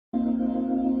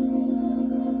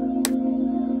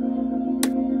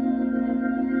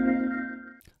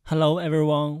Hello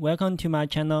everyone, welcome to my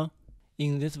channel.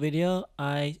 In this video,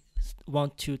 I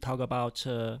want to talk about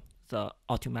the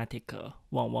automatic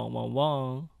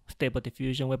 1111 stable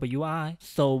diffusion web UI.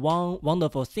 So one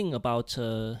wonderful thing about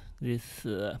this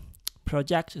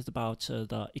project is about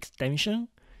the extension.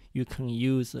 You can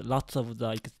use lots of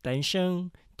the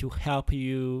extension to help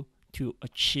you to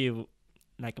achieve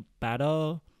like a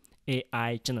better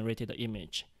AI generated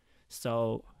image.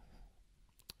 So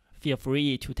feel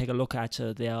free to take a look at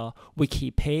their wiki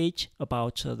page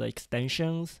about the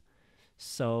extensions.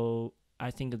 So I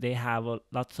think they have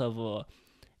lots of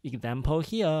example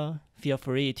here. Feel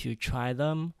free to try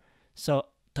them. So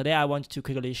today I want to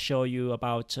quickly show you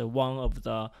about one of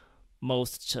the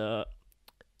most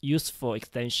useful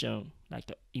extension,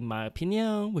 like in my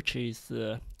opinion, which is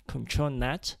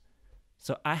Controlnet.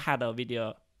 So I had a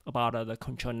video about the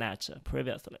Controlnet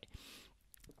previously.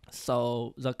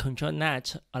 So the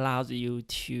Controlnet allows you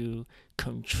to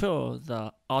control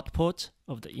the output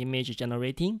of the image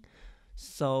generating.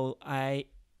 So I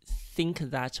think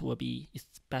that will be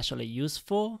especially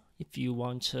useful if you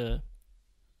want to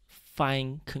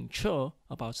find control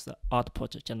about the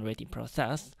output generating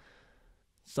process.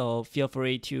 So feel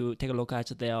free to take a look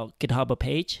at their GitHub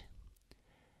page.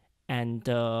 And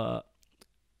for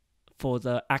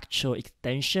the actual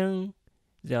extension,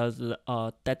 there's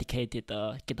a dedicated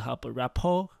GitHub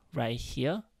repo right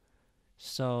here.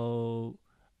 So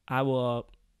I will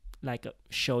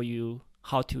show you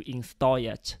how to install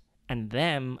it, and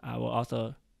then I will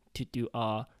also to do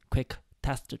a quick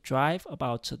test drive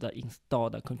about the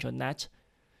installed Controlnet.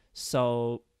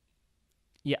 So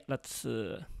yeah, let's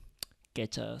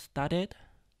get started.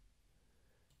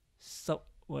 So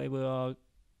we will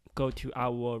go to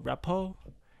our repo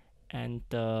and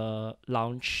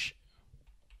launch.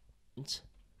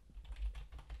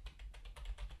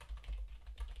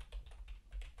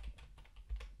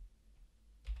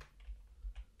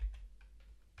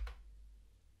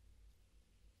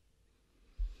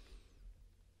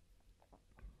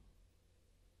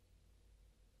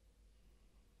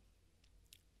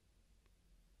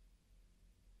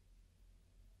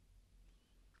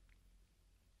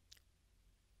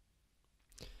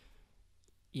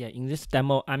 Yeah, in this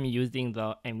demo, I'm using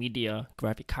the NVIDIA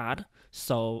graphic card.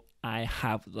 So I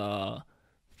have the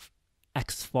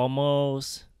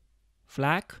Xformals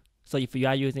flag. So if you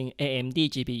are using AMD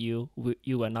GPU,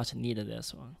 you will not need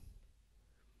this one.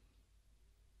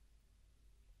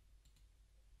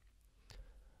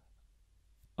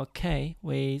 Okay,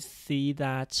 we see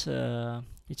that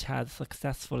it has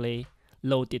successfully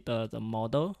loaded the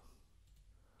model.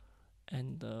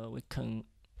 And we can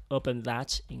open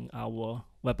that in our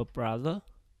web browser.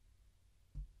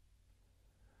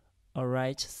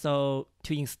 Alright, so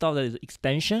to install the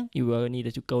extension, you will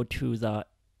need to go to the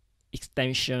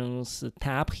extensions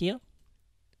tab here.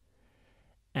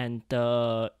 And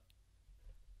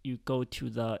you go to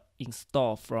the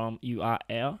install from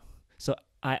URL. So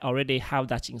I already have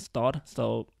that installed.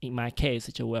 So in my case,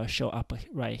 it will show up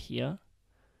right here.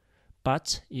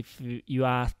 But if you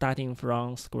are starting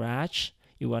from scratch,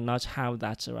 you will not have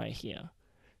that right here.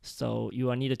 So you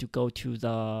will need to go to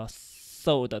the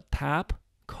sold tab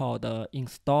called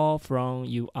install from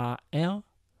URL,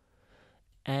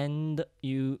 and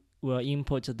you will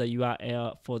input the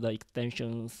URL for the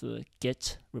extension's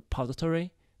Git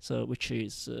repository, so which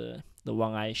is the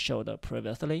one I showed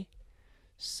previously.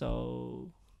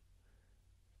 So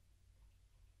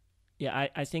yeah,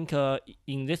 I think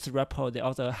in this repo, they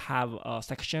also have a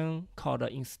section called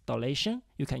installation.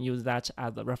 You can use that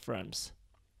as a reference.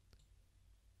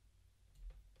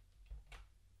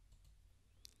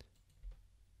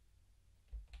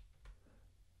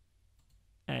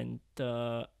 And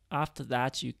after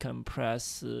that, you can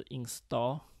press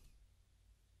install.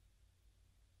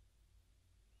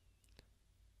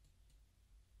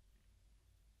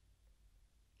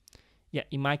 Yeah,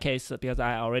 in my case, because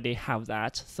I already have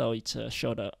that, so it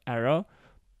showed an error.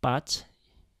 But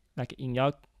like in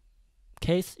your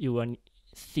case, you will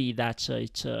see that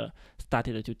it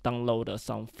started to download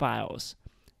some files.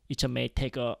 It may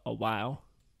take a while.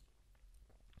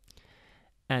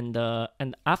 And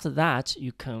after that,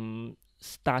 you can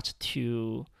start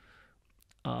to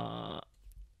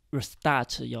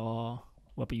restart your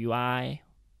web UI.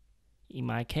 In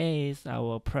my case, I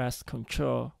will press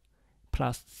Ctrl+C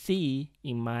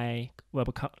in my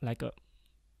web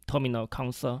terminal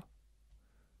console,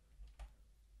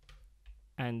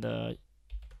 and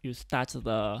you start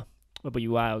the web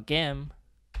UI again.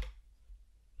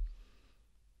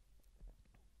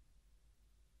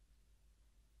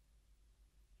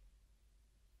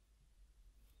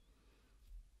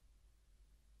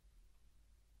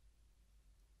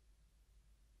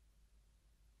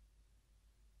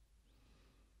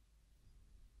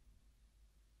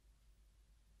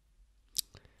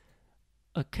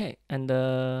 Okay, and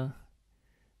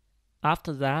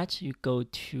after that, you go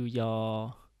to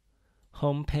your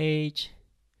home page,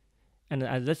 and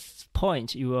at this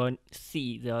point, you will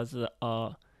see there's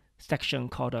a section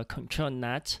called a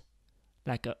Controlnet,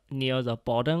 like near the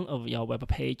bottom of your web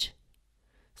page.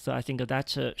 So I think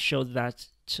that shows that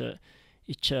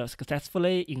it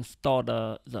successfully installed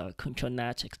the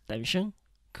Controlnet extension.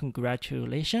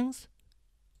 Congratulations.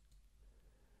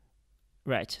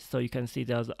 Right, so you can see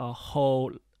there's a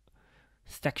whole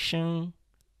section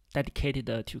dedicated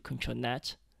to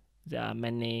Controlnet. There are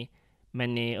many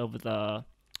of the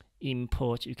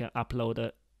import. You can upload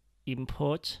the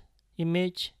import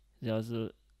image. There's a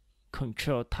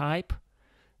control type.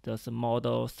 There's a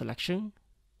model selection.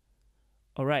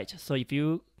 Alright, so if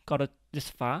you got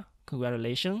this far,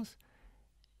 congratulations.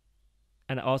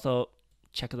 And also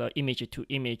check the image to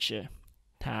image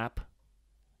tab.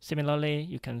 Similarly,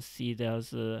 you can see there's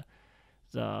the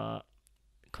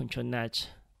Controlnet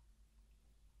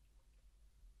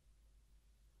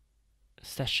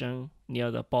section near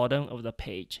the bottom of the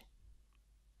page.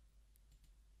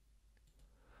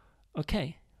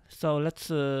 Okay, so let's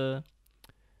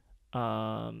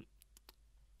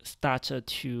start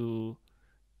to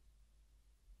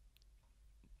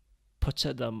put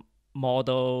the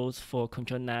models for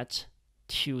Controlnet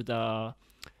to the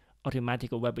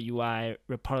automatic web UI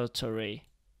repository.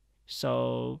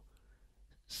 So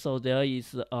there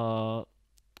is a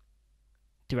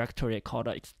directory called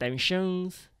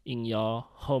extensions in your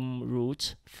home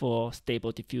root for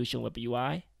stable diffusion web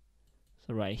UI.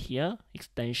 So right here,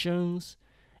 extensions,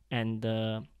 and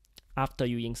after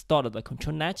you install the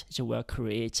Controlnet, it will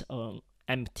create an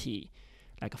empty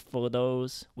like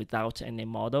folders without any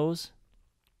models,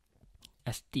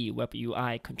 SD web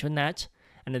UI Controlnet,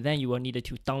 and then you will need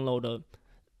to download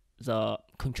the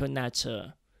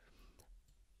Controlnet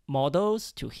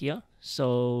models to here.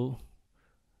 So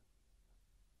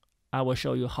I will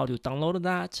show you how to download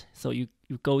that. So you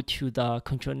go to the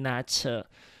Controlnet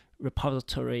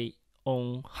repository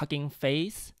on Hugging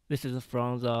Face. This is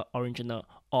from the original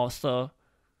author.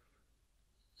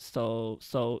 So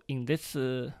in this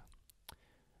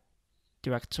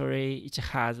directory, it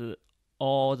has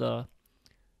all the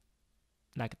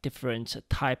like different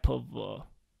type of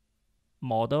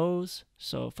models.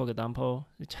 So for example,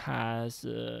 it has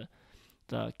the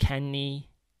canny.pth.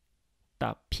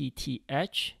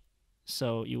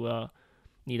 So you will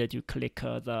need to click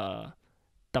the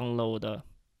download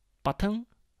button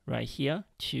right here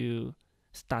to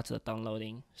start the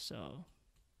downloading. So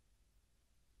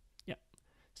yeah,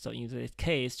 so in this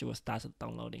case, you will start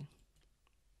downloading.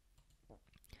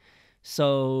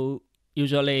 So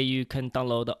usually you can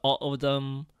download all of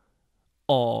them,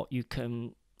 or you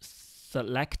can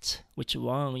select which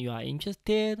one you are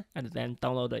interested and then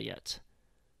download it.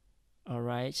 All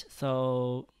right,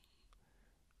 so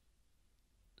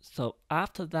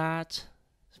after that,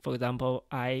 for example,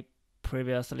 I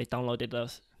previously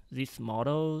downloaded these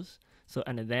models, so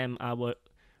and then I will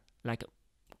like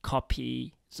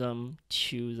copy them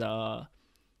to the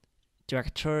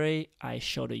directory I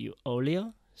showed you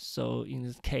earlier. So in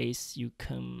this case, you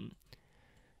can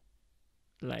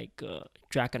like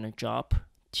drag and drop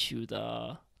to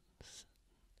the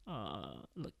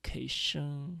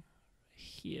location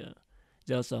here.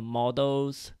 There's a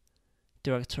models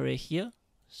directory here.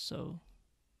 So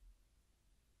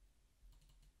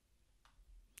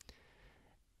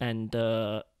and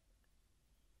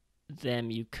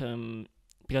then you can,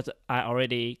 because I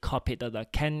already copied the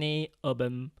canny,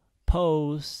 urban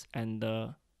pose, and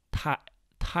the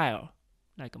tile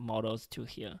like models to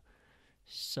here.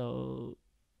 So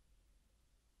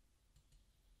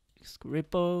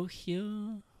scribble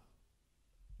here,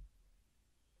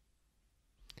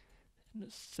 and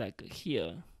seg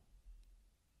here.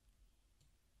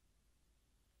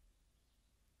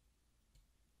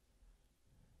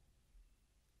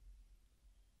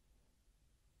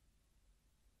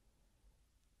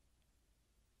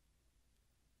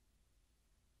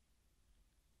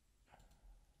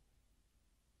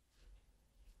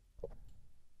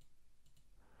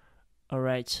 All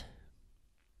right.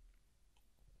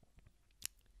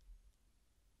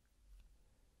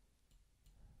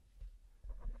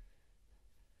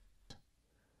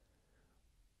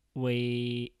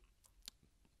 We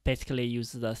basically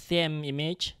use the theme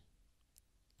image,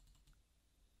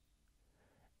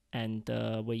 and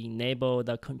we enable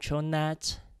the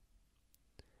Controlnet.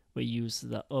 We use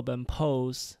the urban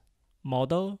pose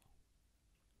model,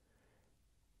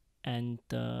 and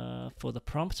for the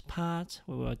prompt part,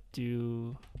 we will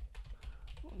do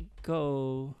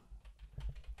go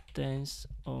dance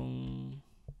on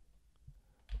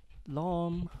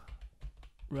lawn.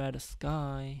 red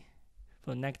sky.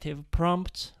 For negative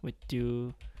prompt, we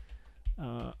do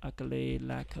ugly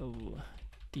lack of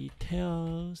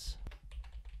details.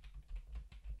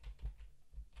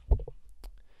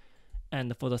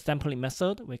 And for the sampling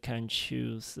method, we can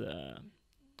choose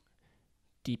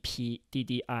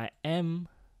DDIM.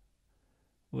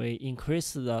 We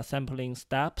increase the sampling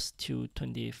steps to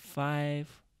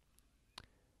 25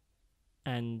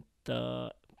 and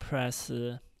press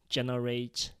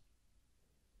generate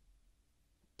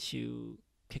to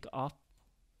kick off.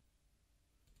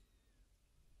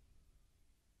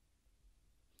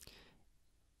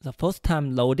 The first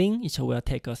time loading, it will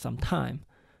take some time,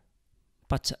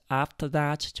 but after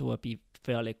that, it will be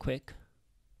fairly quick.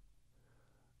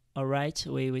 Alright,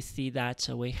 we see that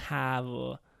we have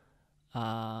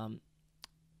the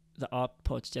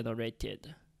output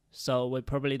generated. So we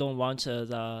probably don't want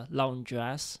the long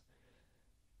dress.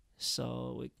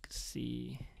 So we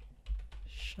see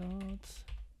shots.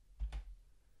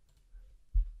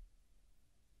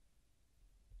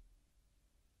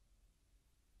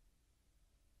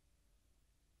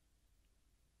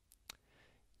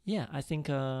 Yeah, I think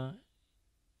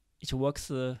it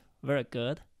works very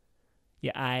good.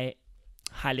 Yeah, I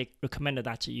highly recommend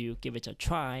that you give it a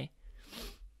try.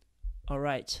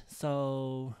 Alright,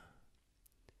 so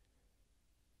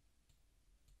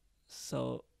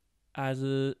as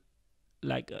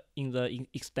like in the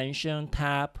extension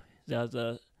tab,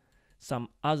 there's some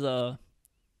other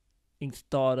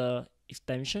installed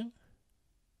extension,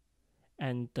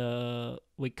 and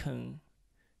we can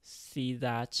see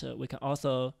that we can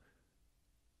also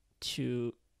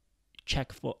to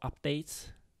check for updates,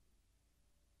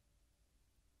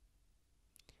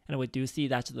 and we do see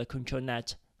that the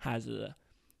Controlnet has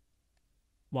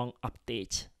one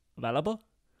update available.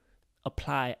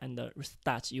 Apply and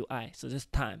restart UI. So this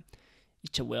time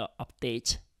it will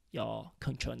update your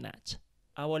Controlnet.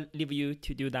 I will leave you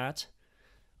to do that.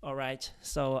 Alright,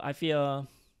 so I feel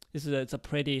this is a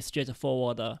pretty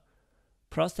straightforward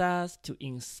process to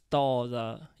install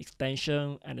the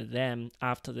extension, and then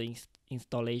after the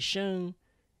installation,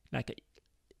 like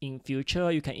in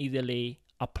future, you can easily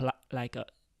apply, like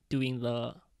doing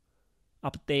the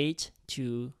update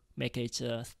to make it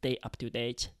stay up to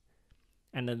date.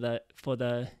 And for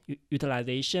the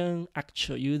utilization,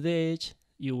 actual usage,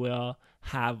 you will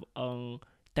have a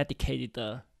dedicated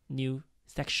new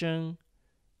section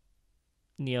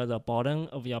near the bottom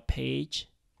of your page,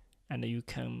 and you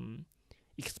can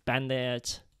expand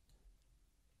it.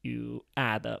 You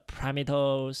add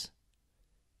parameters.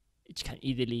 It can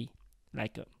easily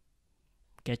like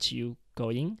get you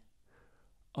going.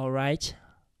 Alright.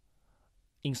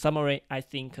 In summary, I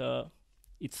think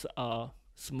it's a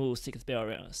smooth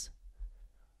experience.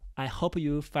 I hope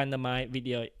you find my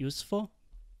video useful.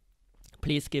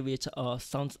 Please give it a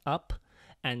thumbs up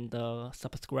and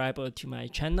subscribe to my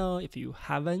channel if you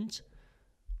haven't.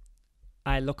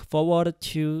 I look forward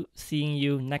to seeing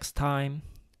you next time.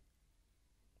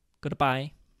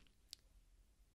 Goodbye.